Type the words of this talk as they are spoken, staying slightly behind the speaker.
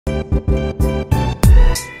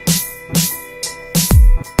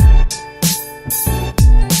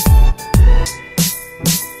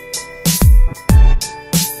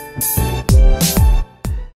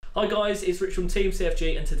guys, it's Rich from Team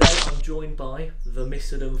CFG, and today I'm joined by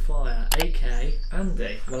TheMissendenFlyer, aka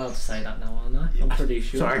Andy. I'm allowed to say that now, aren't I? I'm pretty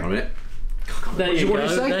sure. Sorry, hang on a minute. There you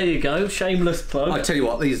go. There you go. Shameless plug. I tell you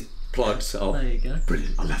what, these plugs are there you go.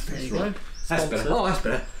 Brilliant. I love There this. you Right. go. That's better. Oh, that's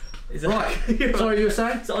better. Is Right. Sorry, you were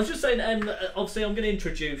saying? So I was just saying, obviously I'm going to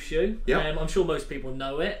introduce you. Yep. I'm sure most people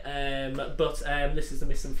know it, but this is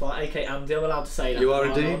TheMissendenFlyer, aka Andy. I'm allowed to say that. You are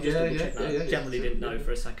now. indeed. I'm just Yeah, double-check that. yeah. Generally didn't know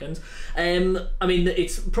for a second. I mean,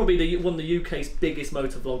 it's probably one of the UK's biggest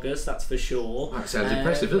motovloggers, that's for sure. That sounds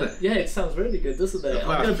impressive, doesn't it? Yeah, it sounds really good, doesn't it?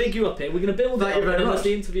 Wow. I'm going to big you up here. We're going to build it Thank up, you very and then much. as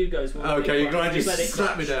the interview goes, we'll Okay, you're going to let it just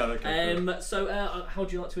slap me crash. down. Okay. So, how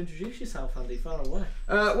do you like to introduce yourself, Andy? Far away.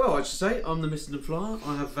 Well, I should say I'm TheMissendenFlyer.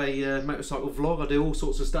 I have a motorcycle vlog. I do all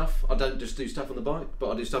sorts of stuff. I don't just do stuff on the bike,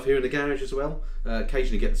 but I do stuff here in the garage as well.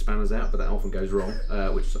 Occasionally get the spanners out, but that often goes wrong,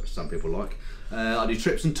 which some people like. I do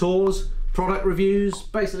trips and tours, product reviews,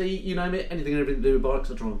 basically you name it, anything and everything to do with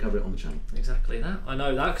bikes. I try and cover it on the channel. Exactly that. I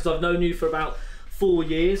know that because I've known you for about 4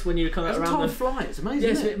 years when you were coming around. Time flies. It's amazing.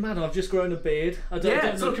 Yes, isn't it? it's mad. I've just grown a beard. I don't Yeah, know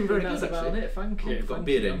it's looking very about good, actually. it. Thank you. I've got a Thank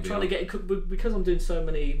beard you. I'm envy trying to on. get because I'm doing so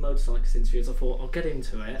many motorcycles interviews. I thought I'll get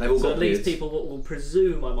into it. They've all so got at least beards. people will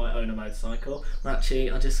presume I might own a motorcycle. But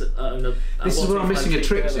actually, I just own a. This is where I'm missing a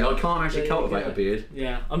trick. See, I can't actually There you cultivate go. a beard.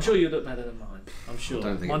 Yeah, I'm sure you look better than mine. I'm sure. I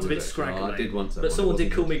don't think Mine's it a would, bit actually. scraggly. I did once. But someone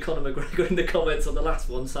did call me Conor McGregor in the comments on the last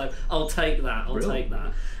one, so I'll take that. I'll take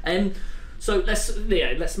that. So let's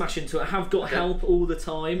smash into it. I have got help all the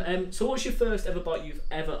time. So what's your first ever bike you've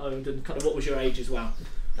ever owned, and kind of what was your age as well?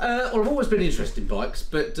 Well, I've always been interested in bikes,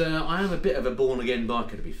 but I am a bit of a born-again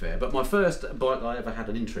biker, to be fair. But my first bike I ever had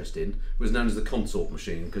an interest in was known as the Consort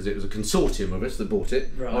machine, because it was a consortium of us that bought it.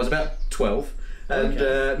 Right. I was about 12, and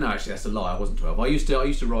no, actually that's a lie. I wasn't 12. I used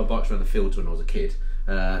to ride bikes around the fields when I was a kid.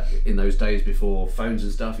 In those days before phones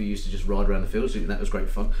and stuff, you used to just ride around the fields, and that was great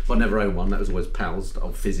fun. But I never owned one. That was always pals,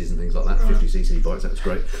 old fizzes and things like that. Right. 50cc bikes, that was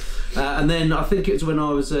great. And then I think it was when I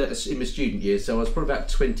was in my student years, so I was probably about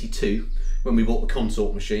 22 when we bought the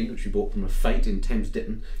Consort machine, which we bought from a Fate in Thames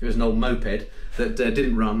Ditton. It was an old moped that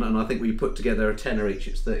didn't run, and I think we put together a tenner each.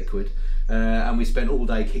 It's 30 quid. And we spent all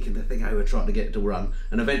day kicking the thing over trying to get it to run,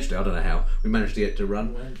 and eventually, I don't know how, we managed to get it to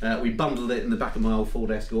run. We bundled it in the back of my old Ford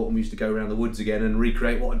Escort, and we used to go around the woods again and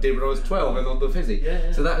recreate what I did when I was 12 and on the fizzy.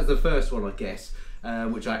 Yeah. So that was the first one, I guess,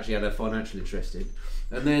 which I actually had a financial interest in.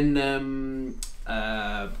 And then,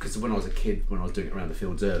 because when I was a kid, when I was doing it around the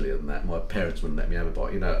fields earlier than that, my parents wouldn't let me have a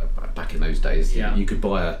bike. You know, back in those days, you could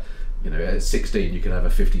buy at 16 you could have a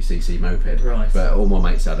 50cc moped, right? But all my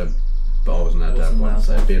mates had them. But I wasn't allowed to have one,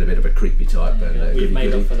 so being a bit of a creepy type. We've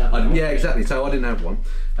made up for that. Yeah, exactly. So I didn't have one,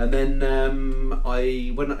 and then around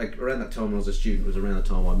that time when I was a student was around the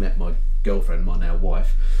time I met my girlfriend, my now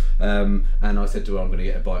wife, and I said to her, "I'm going to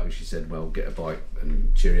get a bike," and she said, "Well, get a bike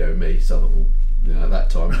and cheerio me." So I thought, well, at that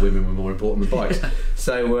time, women were more important than bikes.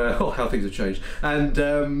 So how things have changed.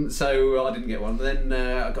 And so I didn't get one. But then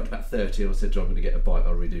I got to about 30 and I said to her, I'm going to get a bike. I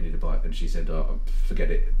really do need a bike. And she said, forget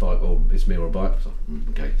it, bike, or it's me or a bike. So,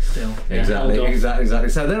 okay. Still. Exactly.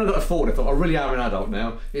 So then I got a thought. I thought, I really am an adult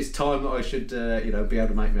now. It's time that I should, be able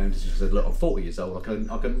to make my own decision. I said, look, I'm 40 years old.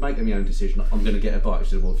 I can make my own decision. I'm going to get a bike.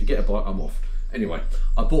 She said, well, if you get a bike, I'm off. Anyway,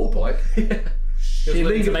 I bought a bike. She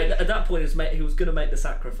lingered, at that point, he was going to make the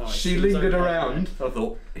sacrifice. She lingered around. I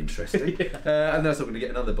thought, interesting. And then I was going to get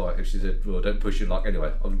another bike, and she said, "Well, don't push your luck."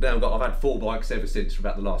 Anyway, I've had 4 bikes ever since for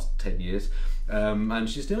about the last 10 years, and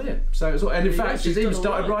she's still here. So it's all, and in fact, she's even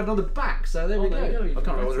started riding on the back. So there we go. I can't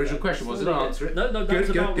remember what the original question was. Did I answer it? No, that was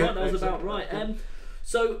about right. That was about right.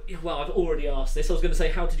 So, well, I've already asked this. I was going to say,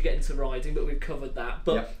 how did you get into riding? But we've covered that.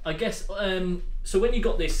 But I guess, so when you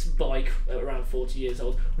got this bike at around 40 years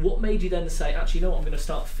old, what made you then say, actually, you know what, I'm going to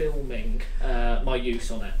start filming my use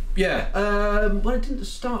on it? Yeah, well, it didn't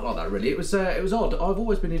start like that, really. It was odd. I've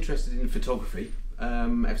always been interested in photography.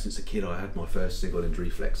 Ever since a kid, I had my first single-lens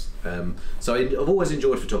reflex. So I've always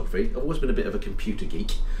enjoyed photography. I've always been a bit of a computer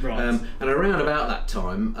geek. Right. And around about that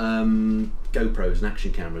time, GoPros and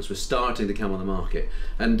action cameras were starting to come on the market.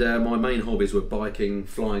 And my main hobbies were biking,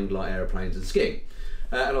 flying like aeroplanes, and skiing.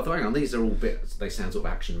 And I thought, hang on, these are all they sound sort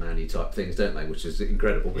of action man-y type things, don't they? Which is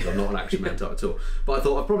incredible because I'm not an action man type at all. But I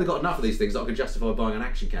thought I've probably got enough of these things that I could justify buying an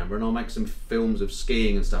action camera, and I'll make some films of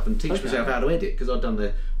skiing and stuff and teach myself how to edit, because I'd done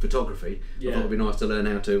the photography. I thought it'd be nice to learn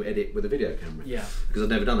how to edit with a video camera. Yeah. Because I'd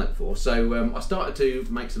never done that before. So I started to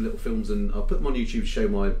make some little films, and I put them on YouTube to show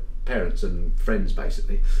my parents and friends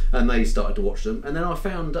basically, and they started to watch them, and then I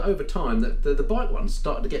found that over time that the bike ones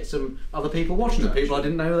started to get some other people watching them, people I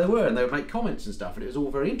didn't know who they were, and they would make comments and stuff, and it was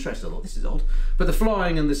all very interesting. I thought, this is odd. But the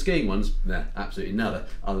flying and the skiing ones, nah, absolutely nada,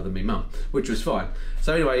 other than me mum, which was fine.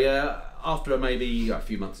 So anyway, after maybe a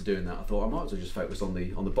few months of doing that, I thought I might as well just focus on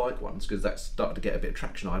the bike ones, because that started to get a bit of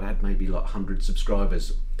traction. I'd had maybe like 100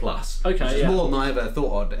 subscribers plus, which is more than I ever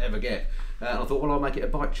thought I'd ever get. And I thought, well, I'll make it a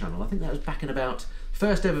bike channel. I think that was back in about,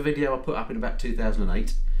 first ever video I put up in about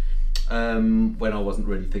 2008. When I wasn't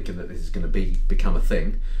really thinking that this is going to become a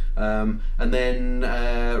thing, and then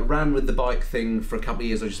ran with the bike thing for a couple of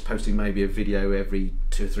years. I was just posting maybe a video every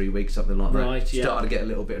 2 or 3 weeks, something like that. Right, Started to get a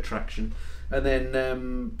little bit of traction, and then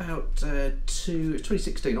about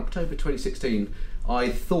 2016, October 2016, I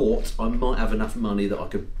thought I might have enough money that I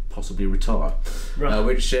could possibly retire,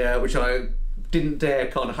 which I didn't dare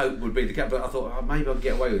kind of hope would be the case. But I thought, oh, maybe I could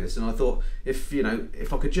get away with this, and I thought if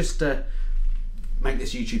I could just make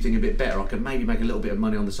this YouTube thing a bit better, I could maybe make a little bit of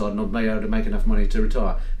money on the side, and I'd be able to make enough money to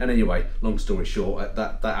retire. And anyway, long story short,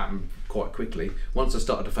 that happened quite quickly. Once I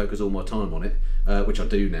started to focus all my time on it, which I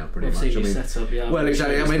do now pretty much. Well,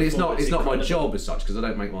 exactly. I mean, it's not my job as such, because I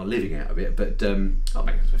don't make my living out of it, but I'll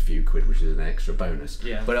make a few quid, which is an extra bonus.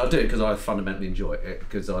 Yeah. But I'll do it because I fundamentally enjoy it,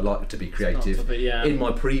 because I like to be creative. In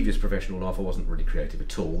my previous professional life, I wasn't really creative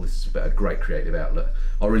at all. This is a great creative outlet.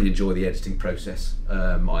 I really enjoy the editing process.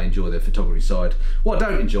 I enjoy the photography side. What I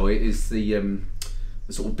don't enjoy is the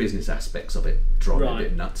sort of business aspects of it drive me a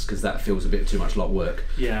bit nuts, because that feels a bit too much like work.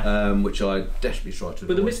 Yeah. Which I desperately try to avoid.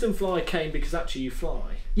 But the MissendenFlyer came because actually you fly.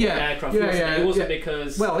 Yeah. Aircraft, wasn't it? It wasn't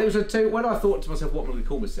because... Well, it was when I thought to myself, what am I going to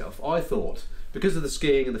call myself? I thought, because of the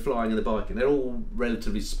skiing and the flying and the biking, they're all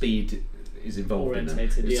relatively speed is involved in them.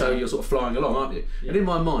 So you're sort of flying along, aren't you? And in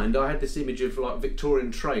my mind, I had this image of like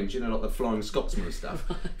Victorian trains, like the Flying Scotsman and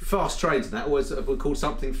stuff. Fast trains and that were called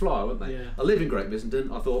something fly, weren't they? I live in Great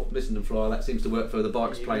Missenden. I thought MissendenFlyer, that seems to work for the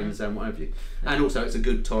bikes, planes, and what have you. And also, it's a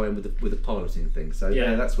good tie-in with the piloting thing. So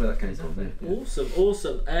yeah, that's where that came from. Yeah.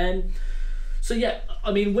 Awesome. So yeah,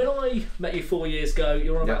 I mean, when I met you 4 years ago,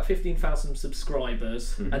 you were on about 15,000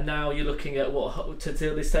 subscribers, and now you're looking at what to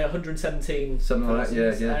this day 117. Something like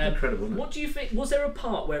that. Yeah, incredible. Isn't it? What do you think? Was there a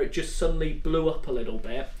part where it just suddenly blew up a little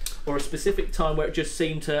bit, or a specific time where it just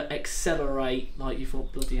seemed to accelerate? Like you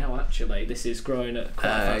thought, bloody hell, actually, this is growing at quite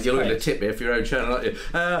a fast you're pace. looking to tip me for your own channel, aren't you?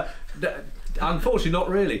 Unfortunately, not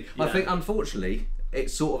really. I think, unfortunately,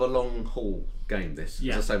 it's sort of a long haul game, this.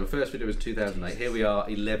 As I say, my first video was 2008. Here we are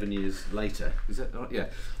 11 years later. Is that right? Yeah.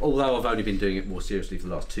 Although I've only been doing it more seriously for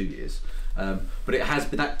the last 2 years. But it has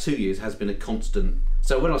been, that 2 years has been a constant.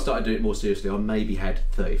 So when I started doing it more seriously, I maybe had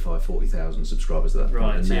 35, 40,000 subscribers at that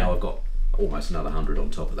point. And now I've got almost another 100 on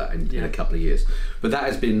top of that in a couple of years. But that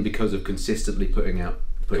has been because of consistently putting out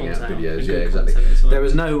videos. Yeah, exactly. Well. There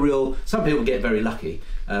was no real. Some people get very lucky,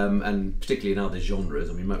 and particularly in other genres.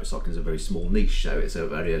 I mean, motorcycling is a very small niche, so it's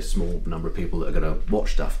only a small number of people that are going to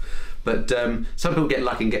watch stuff. But some people get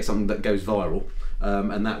lucky and get something that goes viral,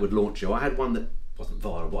 and that would launch you. I had one that wasn't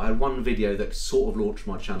viral, but I had one video that sort of launched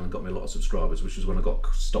my channel and got me a lot of subscribers, which was when I got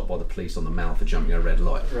stopped by the police on the mouth for jumping a red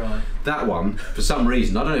light. Right. That one, for some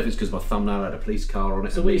reason, I don't know if it's because my thumbnail had a police car on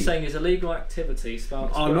it. So what you're saying is illegal activity.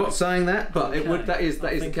 I'm not saying that, but it would. That is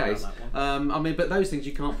the case. I mean, but those things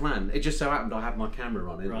you can't plan. It just so happened I had my camera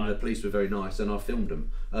running, and the police were very nice, and I filmed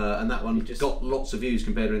them. And that one got lots of views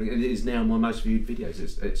compared to anything. And it is now my most viewed videos.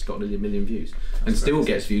 It's got nearly 1 million views, and still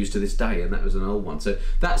gets views to this day. And that was an old one. So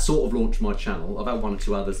that sort of launched my channel. I've had 1 or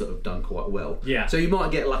 2 others that have done quite well. Yeah. So you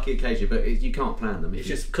might get lucky occasionally, but you can't plan them. It's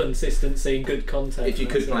just consistency and good content. If you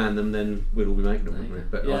could plan them, then we'd all be making them, wouldn't we?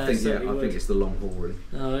 But I think it's the long haul, really.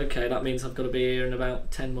 Oh, okay. That means I've got to be here in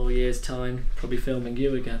about 10 more years' time, probably filming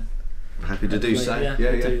you again. Happy to do so. Yeah.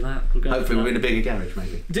 Do that. Hopefully we'll be in a bigger garage,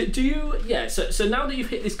 maybe. Do you? Yeah. So now that you've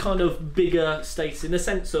hit this kind of bigger status in the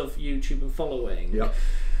sense of YouTube and following. Yeah.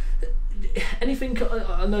 Anything,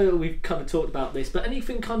 I know we've kind of talked about this, but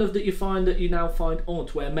anything kind of that you now find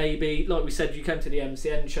odd, where maybe, like we said, you came to the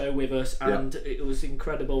MCN show with us, and it was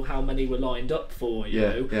incredible how many were lined up for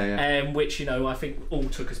you, which I think all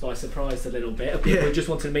took us by surprise a little bit. People just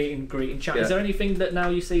wanted to meet and greet and chat. Is there anything that now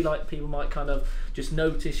you see, like people might kind of just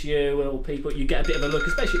notice you, or people you get a bit of a look,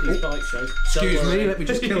 especially at these bike shows? Excuse me, let me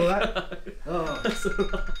just kill that. Oh,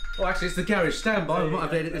 actually, it's the garage. Stand by. We might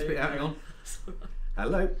have to edit this bit out. Hang on.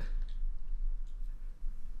 Hello.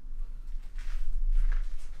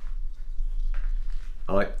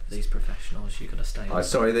 These professionals, you're gonna stay.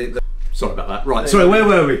 Sorry, sorry about that. Right, sorry, where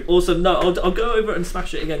were we? Awesome. No, I'll go over it and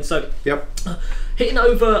smash it again. So, hitting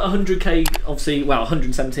over 100k, obviously, well,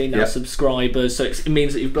 117 now subscribers, so it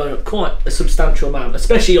means that you've blown up quite a substantial amount,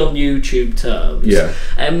 especially on YouTube terms. Yeah.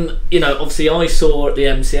 You know, obviously I saw at the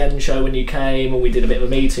MCN show when you came, and we did a bit of a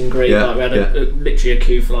meet and greet. Like we had literally a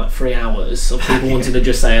queue for like 3 hours of people wanting to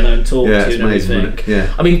just say hello and talk to you and everything.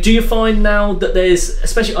 Yeah. I mean, do you find now that there's,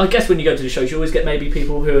 especially, I guess when you go to the shows, you always get maybe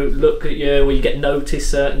people who look at you, or you get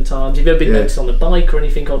noticed certain times. Have you ever been noticed on the bike or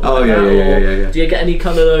anything? Yeah. Do you get any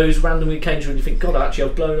kind of those random occasions when you think, God, actually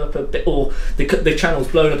I've blown up a bit, or the channel's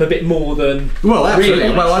blown up a bit more than? Well, absolutely.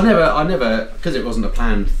 Realised? Well, I never, because it wasn't a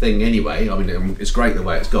planned thing anyway. I mean, it's great the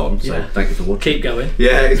way it's gone. So thank you for watching. Keep going.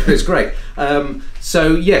 Yeah, it's great.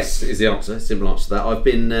 So yes, is the answer. Simple answer to that.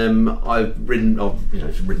 I've ridden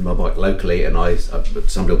my bike locally, and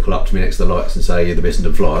somebody will pull up to me next to the lights and say, "You're the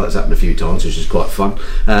BehindTheThrottle." That's happened a few times, which is quite fun.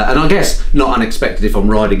 And I guess not unexpected if I'm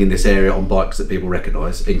riding in this area on bikes that people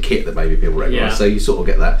recognise, in kit that maybe people recognise. So you sort of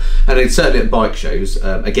get that. And it's certainly at bike shows.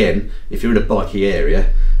 Again, if you're in a bikey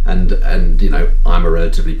area, and you know, I'm a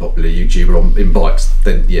relatively popular YouTuber in bikes,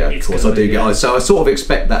 then of course I do get. So I sort of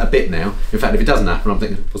expect that a bit now. In fact, if it doesn't happen, I'm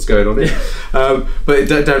thinking, what's going on here? But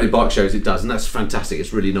don't at bike shows it does, and that's fantastic.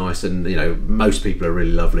 It's really nice, and you know, most people are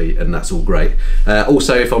really lovely, and that's all great.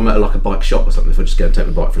 Also, if I'm at like a bike shop or something, if I just go and take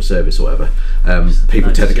my bike for a service or whatever,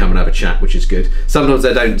 people tend to come and have a chat, which is good. Sometimes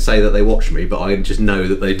they don't say that they watch me, but I just know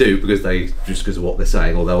that they do because of what they're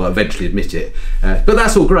saying, or they'll eventually admit it. But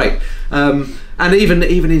that's all great. And even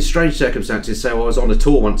in strange circumstances, so I was on a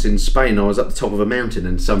tour once in Spain. I was at the top of a mountain,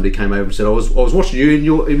 and somebody came over and said, "I was watching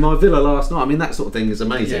you in my villa last night." I mean, that sort of thing is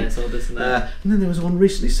amazing. Yeah, it's odd, isn't it? And then there was one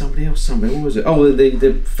recently. Somebody else, what was it? Oh,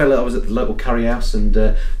 the fella. I was at the local curry house, and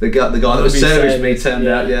the guy that was servicing me turned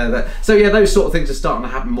out. So those sort of things are starting to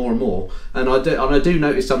happen more and more. And I do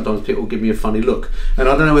notice sometimes people give me a funny look, and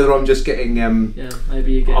I don't know whether I'm just getting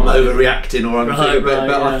maybe you get I'm overreacting or I'm but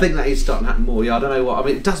I think that is starting to happen more. I don't know what I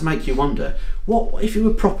mean. It does make you wonder. What if you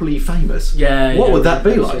were properly famous? What would that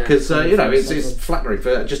be like? Because you know, it's flattering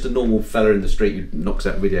for just a normal fella in the street who knocks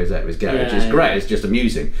out videos out of his garage. It's great. It's just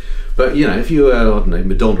amusing. But you know, if you were, I don't know,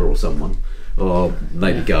 Madonna or someone, or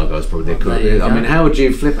Lady Gaga's probably I mean, how would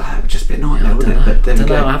you flip? It would just be a nightmare, wouldn't it? But I don't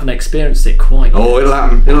know. I haven't experienced it quite. Oh, it'll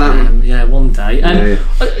happen. It'll happen. Yeah, one day.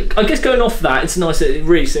 I guess going off that, it's a nice,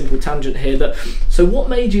 really simple tangent here. So what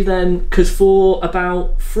made you then? Because for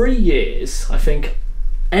about 3 years, I think,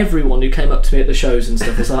 everyone who came up to me at the shows and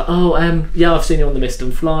stuff was like, "Oh, I've seen you on the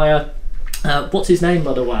MissendenFlyer. What's his name,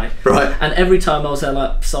 by the way?" Right. And every time I was there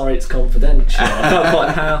like, "Sorry, it's confidential." I felt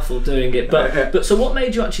quite powerful doing it. But so what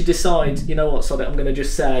made you actually decide, you know what, sod it, I'm going to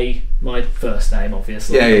just say my first name,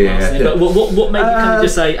 obviously. Yeah. But what made you kind of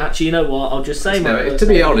just say, actually, you know what, I'll just say my first name? To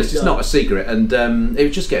be honest, it's not a secret, and it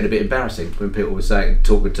was just getting a bit embarrassing when people were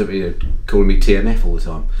talking to me, calling me TMF all the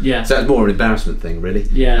time. Yeah. So it's more an embarrassment thing, really.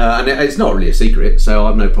 Yeah. And it's not really a secret, so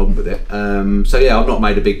I've no problem with it. So yeah, I've not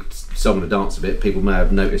made a big song and a dance of it. People may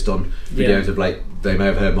have noticed on videos of late, they may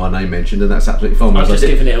have heard my name mentioned, and that's absolutely fine. I've just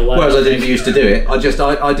given it away. Whereas I didn't used to do it. I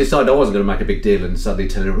decided I wasn't going to make a big deal and suddenly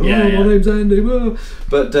tell everyone, my name's Andy. Whoa.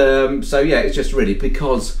 But so yeah, it's just really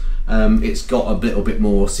because it's got a little bit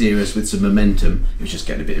more serious with some momentum. It was just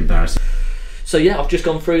getting a bit embarrassing. So yeah, I've just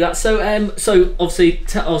gone through that. So obviously,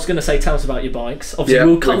 I was going to say, tell us about your bikes.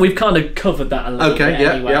 Obviously, we've kind of covered that a little bit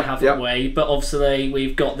anyway, haven't we? But obviously,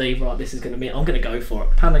 we've got this is going to be, I'm going to go for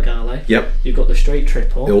it. Panigale. Yep. You've got the street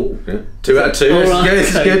triple. Oh, yeah. 2 out of 2.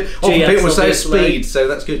 It's good. Often people say speed, so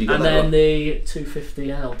that's good. You got and that then right. The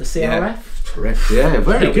 250L, the CRF. Correct. Yeah,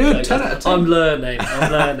 very good. 10 out of 10. I'm learning.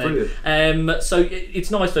 So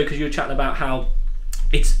it's nice though, because you were chatting about how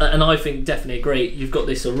it's, and I think definitely agree, you've got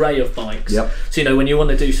this array of bikes. Yep. So, you know, when you want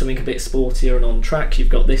to do something a bit sportier and on track, you've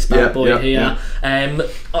got this bad boy here.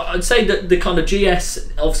 I'd say that the kind of GS,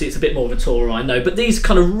 obviously it's a bit more of a tourer, I know, but these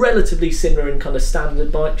kind of relatively similar and kind of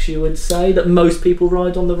standard bikes, you would say, that most people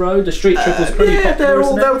ride on the road. The street triple's pretty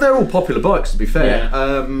popular, they're all popular bikes, to be fair.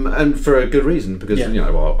 And for a good reason, because, you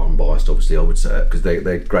know, I'm biased, obviously, I would say, because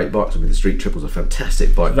they're great bikes. I mean, the street triple's a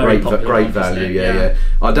fantastic bike, great value,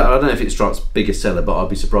 I don't know if it strikes biggest seller, but I'd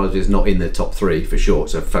be surprised if it's not in the top 3 for sure.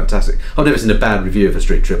 So fantastic. I've never seen a bad review of a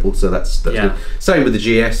street triple, so that's good. Same with the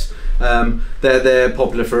GS. They're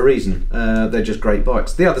popular for a reason. They're just great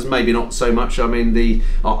bikes. The others maybe not so much. I mean,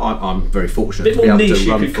 I'm very fortunate to be able to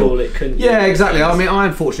run you could call it, couldn't you? Yeah, exactly. I mean,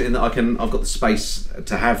 I'm fortunate in that I've got the space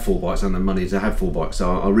to have 4 bikes and the money to have 4 bikes.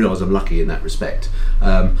 So I realise I'm lucky in that respect.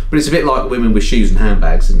 But it's a bit like women with shoes and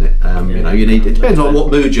handbags, isn't it? You know, you need. It depends on what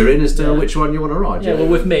mood you're in as to which one you want to ride. Yeah. Well,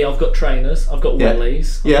 with me, I've got trainers. I've got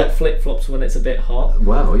wellies. I've got flip flops when it's a bit hot.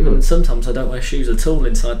 Wow. And sometimes I don't wear shoes at all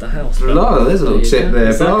inside the house. No, there's a little tip there.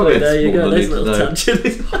 Exactly. there you go. There's a little know.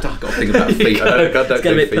 tangent. I've got to think about feet. I don't It's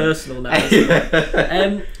getting a bit feet. personal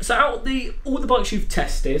now. So out of all the bikes you've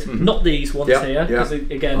tested, not these ones here, because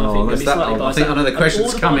again, I think going to be slightly biased. I think I know the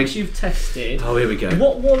question's coming. All the bikes you've tested. Oh, here we go.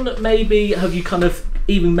 What one maybe have you kind of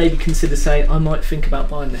even maybe considered saying, I might think about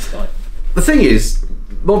buying this bike? The thing is,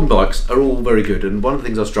 modern bikes are all very good, and one of the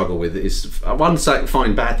things I struggle with is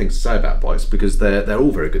find bad things to say about bikes, because they're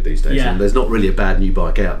all very good these days, and there's not really a bad new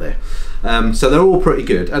bike out there. So they're all pretty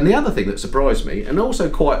good. And the other thing that surprised me, and also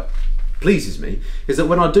quite pleases me, is that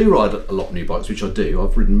when I do ride a lot of new bikes, which I do,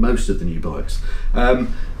 I've ridden most of the new bikes,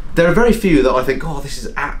 there are very few that I think, oh, this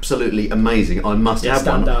is absolutely amazing, I must have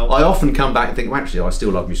one. I often come back and think, well, actually, I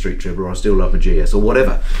still love my Street Trooper, or I still love my GS, or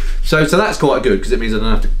whatever. So that's quite good, because it means I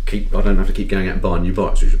don't have to keep going out and buying new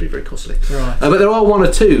bikes, which would be very costly. Right. But there are one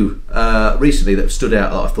or two recently that have stood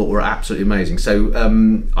out that I thought were absolutely amazing. So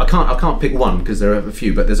I can't pick one because there are a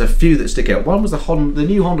few, but there's a few that stick out. One was the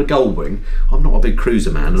new Honda Goldwing. I'm not a big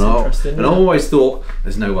cruiser man, and I always thought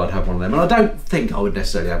there's no way I'd have one of them, and I don't think I would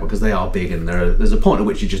necessarily have one because they are big, and there's a point at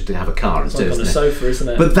which you just have a car instead. It's like on a sofa, isn't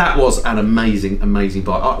it? But that was an amazing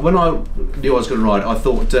bike. When I knew I was going to ride it, I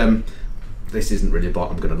thought, this isn't really a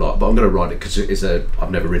bike I'm going to like, but I'm going to ride it because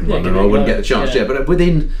I've never ridden one, and I wouldn't get the chance. But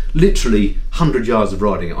within literally 100 yards of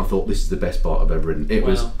riding it, I thought, this is the best bike I've ever ridden. It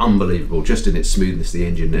was unbelievable, just in its smoothness, the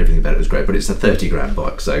engine, and everything about it was great. But it's a 30 grand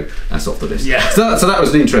bike, so that's off the list. So that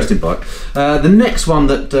was an interesting bike. The next one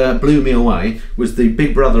that blew me away was the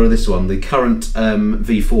big brother of this one, the current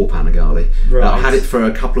V4 Panigale. I had it for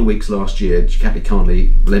a couple of weeks last year. Ducati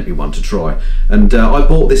kindly lent me one to try, and I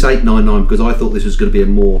bought this 899 because I thought this was going to be a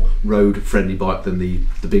more road-friendly bike than the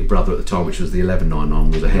big brother at the time, which was the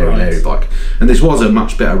 1199, was a hairy bike, and this was a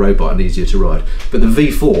much better road bike and easier to ride. But the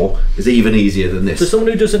V4 is even easier than this. For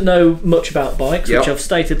someone who doesn't know much about bikes, which I've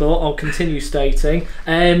stated, but I'll continue stating,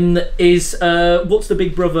 is what's the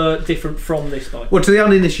big brother different from this bike? Well, to the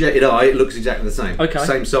uninitiated eye, it looks exactly the same. Okay.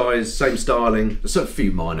 Same size, same styling. There's a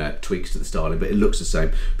few minor tweaks to the styling, but it looks the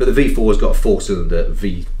same. But the V4's got a 4-cylinder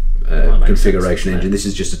V configuration engine. This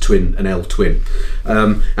is just an L twin,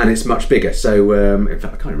 and it's much bigger. So in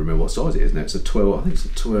fact, I can't remember what size it is now. It's a 12. I think it's a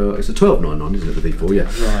 12. It's a 1299, isn't it? The V4,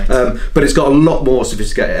 yeah. Right. But it's got a lot more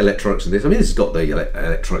sophisticated electronics than this. I mean, this has got the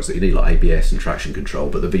electronics that you need, like ABS and traction control.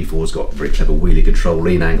 But the V4's got very clever wheelie control,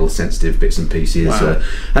 lean angle sensitive bits and pieces,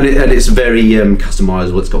 and it's very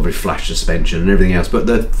customizable. It's got very flash suspension and everything else. But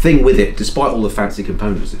the thing with it, despite all the fancy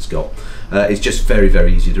components it's got, it's just very,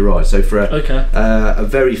 very easy to ride. So for a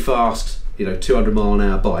very fast,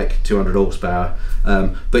 200-mile-an-hour bike, 200 horsepower,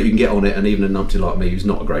 but you can get on it, and even a numpty like me who's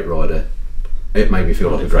not a great rider, it made me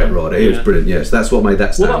feel like a great rider. It was brilliant. Yes, that's what made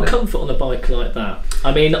that stand out. What about comfort on a bike like that?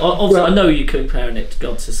 I mean, obviously, I know you're comparing it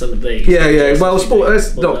to some of these. Yeah. Well,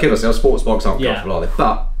 let's not kid ourselves. Sports bikes aren't comfortable, are they?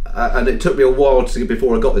 But and it took me a while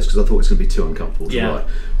before I got this, because I thought it was going to be too uncomfortable to ride.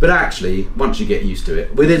 But actually, once you get used to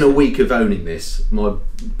it, within a week of owning this, my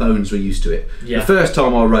bones were used to it. The first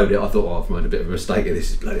time I rode it, I thought, I've made a bit of a mistake here, this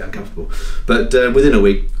is bloody uncomfortable. But within a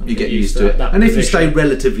week, you get used to it. And if you stay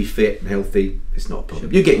relatively fit and healthy, it's not a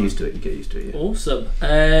problem. You get used to it. Awesome.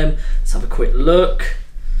 Let's have a quick look.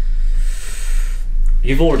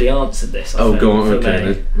 You've already answered this. I think, go on.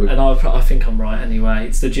 Okay. And I think I'm right anyway.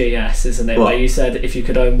 It's the GS, isn't it? Where you said if you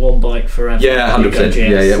could own one bike forever. Yeah, 100%.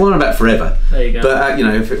 Yeah. Well, about forever. There you go. But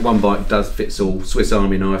if one bike fits all, Swiss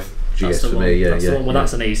Army knife. GS for me. That's the one. Well,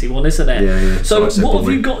 that's an easy one, isn't it? Yeah. So, what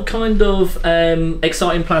have you got kind of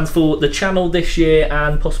exciting plans for the channel this year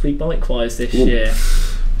and possibly bike-wise this year?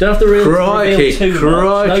 Don't have to reveal too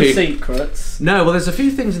much. No secrets. No. Well, there's a few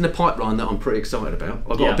things in the pipeline that I'm pretty excited about.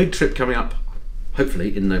 I've got a big trip coming up,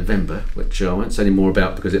 hopefully in November, which I won't say any more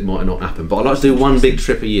about because it might not happen. But I like to do one big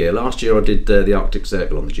trip a year. Last year I did the Arctic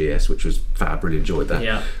Circle on the GS, which was fab. Really enjoyed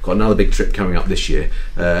that. Got another big trip coming up this year,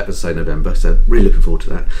 as I say, November. So really looking forward to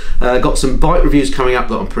that. Got some bike reviews coming up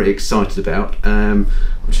that I'm pretty excited about. I'm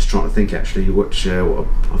just trying to think actually what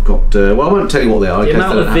I've got. Well, I won't tell you what they are. The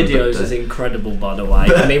amount of videos is incredible, by the way.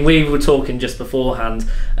 I mean, we were talking just beforehand,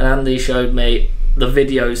 and Andy showed me the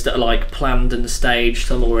videos that are like planned and staged,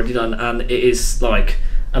 some already done, and it is like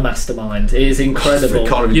a mastermind. It is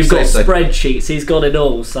incredible. You've got spreadsheets, he's got it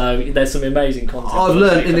all, so there's some amazing content. I've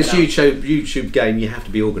learned in this YouTube game you have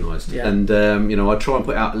to be organised, and I try and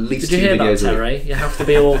put out at least 2 videos. Did you hear about Terry? You have to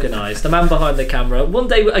be organised. The man behind the camera. One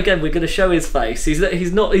day again we're going to show his face. He's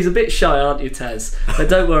a bit shy, aren't you, Tez? But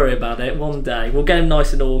don't worry about it. One day we'll get him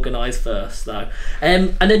nice and organised first, though.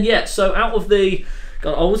 And then so out of the.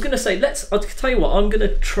 God, I was going to say, I'll tell you what, I'm going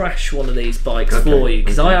to trash one of these bikes for you,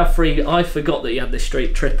 because I forgot that you had this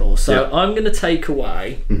Street Triple, so I'm going to take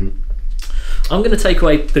away, I'm going to take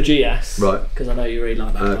away the GS, right? Because I know you really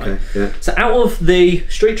like that. Okay, right? yeah. So out of the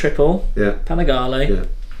Street Triple, yeah, Panigale, yeah,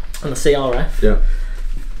 and the CRF, yeah,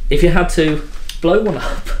 if you had to blow one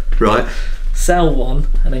up, right, sell one,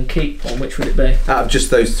 and then keep one, which would it be? Out of just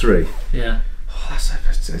those three. Yeah. Oh,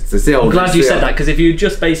 that's the old. I'm glad you said that, because if you'd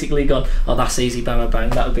just basically gone, oh, that's easy, bang, bang,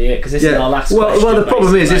 that would be it. Because this is our last question. Well, the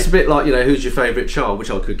problem is, it's a bit like, who's your favourite child,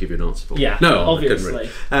 which I could give you an answer for. Yeah, no, obviously.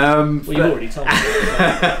 Well, you've already told me.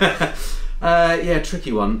 Yeah,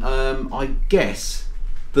 tricky one. I guess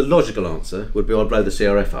the logical answer would be I'd blow the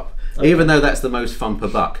CRF up, even though that's the most fun per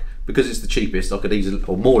buck. Because it's the cheapest, I could easily,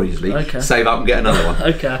 or more easily, save up and get another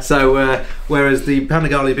one. Okay. So, whereas the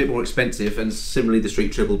Panigale is a bit more expensive, and similarly the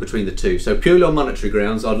Street Triple between the two. So purely on monetary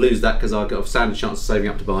grounds, I'd lose that because I've got a standard chance of saving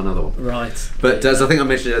up to buy another one. Right. But as I think I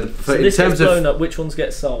mentioned, so in this terms gets blown up, which ones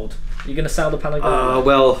get sold? You're going to sell the Panigale?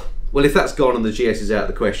 Well, if that's gone and the GS is out of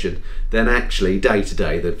the question, then actually day to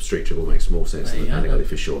day the Street Triple makes more sense than the Panigale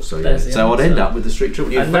for sure. So yeah, so I'd end up with the Street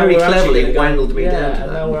Triple. You very cleverly wangled me down to that.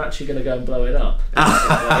 And now we're actually going to go and blow it up.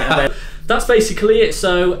 That's basically it.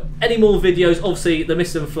 So any more videos, obviously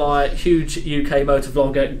TheMissendenFlyer, huge UK motor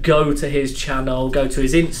vlogger, go to his channel, go to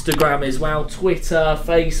his Instagram as well, Twitter,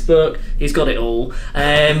 Facebook, he's got it all. Go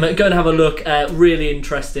and have a look. Really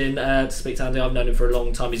interesting to speak to Andy. I've known him for a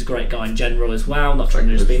long time. He's a great guy in general as well. Not trying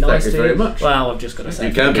to just be nice to him. Very much. Well, I've just got to say,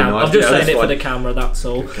 you can be nice. I'm just saying it for the camera, that's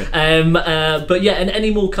all. Okay. But yeah, and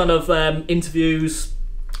any more kind of interviews,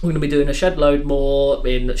 we're going to be doing a shed load more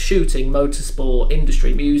in shooting, motorsport,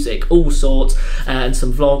 industry, music, all sorts, and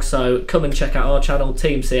some vlogs. So come and check out our channel,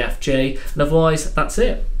 Team CFG. And otherwise, that's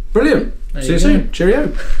it. Brilliant. See you soon. Cheerio.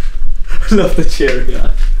 Love the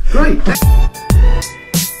cheerio. Great.